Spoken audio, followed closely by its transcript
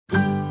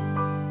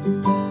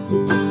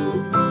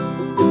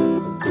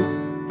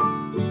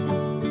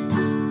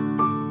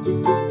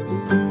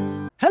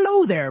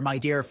there, my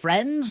dear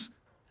friends.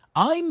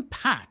 I'm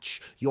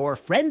Patch, your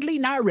friendly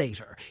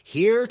narrator,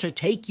 here to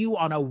take you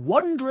on a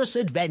wondrous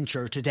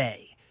adventure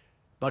today.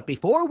 But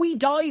before we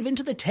dive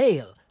into the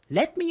tale,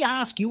 let me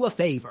ask you a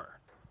favour.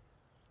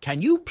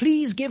 Can you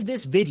please give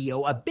this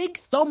video a big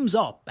thumbs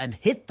up and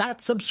hit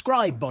that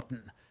subscribe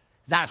button?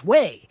 That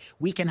way,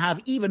 we can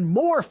have even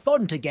more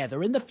fun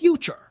together in the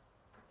future.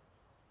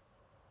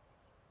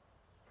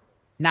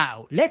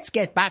 Now, let's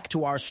get back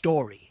to our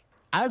story.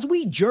 As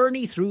we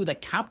journey through the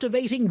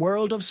captivating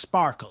world of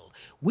Sparkle,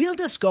 we'll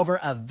discover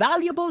a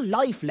valuable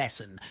life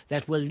lesson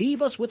that will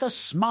leave us with a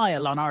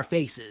smile on our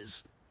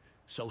faces.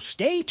 So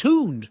stay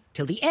tuned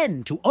till the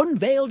end to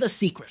unveil the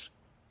secret.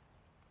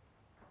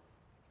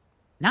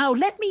 Now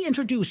let me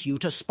introduce you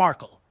to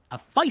Sparkle, a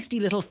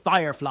feisty little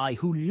firefly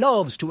who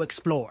loves to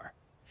explore.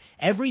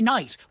 Every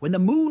night, when the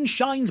moon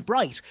shines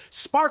bright,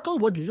 Sparkle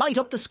would light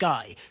up the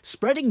sky,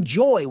 spreading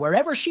joy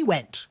wherever she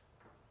went.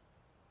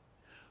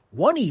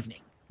 One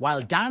evening,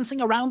 while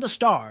dancing around the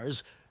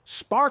stars,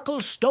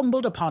 Sparkle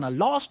stumbled upon a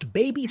lost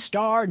baby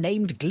star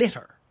named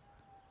Glitter.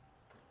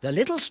 The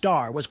little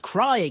star was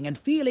crying and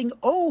feeling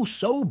oh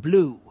so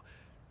blue.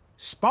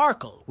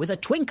 Sparkle, with a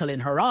twinkle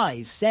in her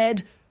eyes,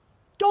 said,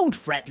 "Don't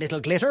fret, little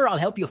Glitter, I'll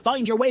help you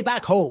find your way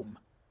back home."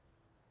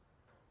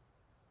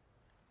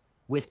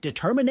 With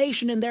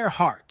determination in their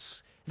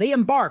hearts, they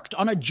embarked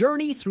on a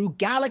journey through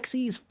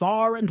galaxies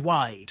far and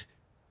wide.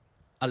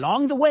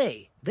 Along the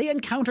way, they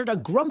encountered a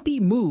grumpy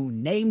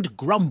moon named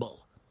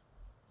Grumble.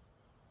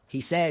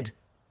 He said,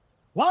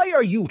 "Why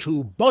are you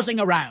two buzzing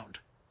around?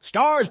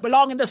 Stars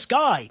belong in the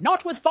sky,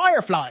 not with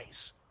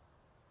fireflies."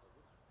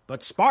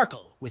 But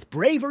Sparkle, with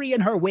bravery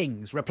in her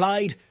wings,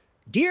 replied,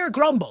 "Dear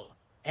Grumble,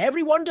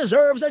 everyone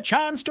deserves a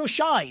chance to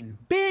shine,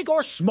 big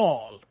or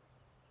small."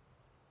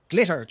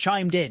 Glitter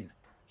chimed in,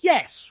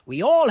 "Yes,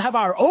 we all have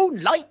our own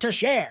light to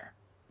share."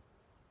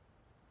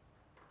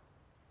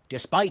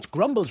 Despite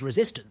Grumble's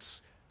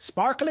resistance,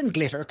 Sparkle and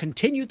Glitter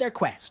continued their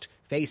quest,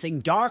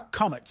 facing dark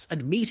comets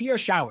and meteor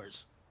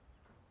showers.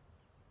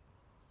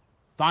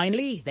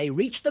 Finally, they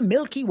reached the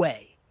Milky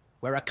Way,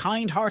 where a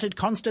kind-hearted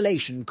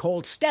constellation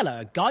called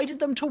Stella guided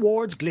them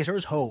towards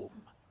Glitter's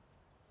home.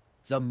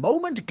 The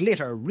moment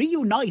Glitter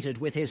reunited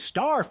with his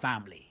star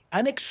family,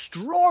 an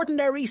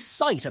extraordinary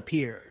sight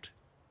appeared.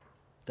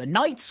 The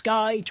night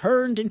sky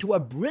turned into a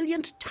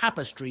brilliant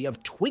tapestry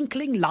of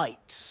twinkling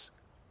lights.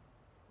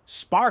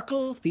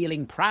 Sparkle,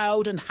 feeling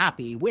proud and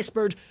happy,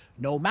 whispered,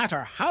 "No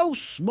matter how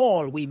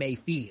small we may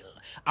feel,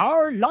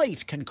 our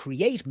light can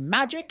create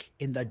magic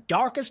in the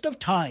darkest of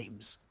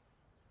times."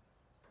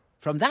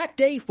 From that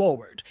day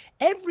forward,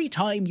 every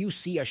time you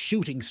see a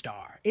shooting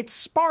star, it's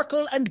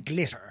Sparkle and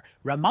Glitter,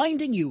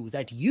 reminding you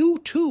that you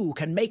too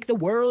can make the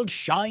world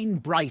shine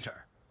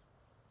brighter.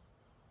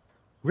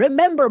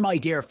 Remember, my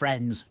dear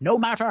friends, no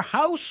matter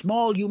how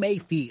small you may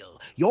feel,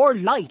 your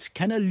light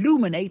can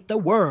illuminate the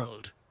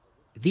world.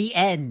 The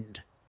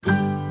end.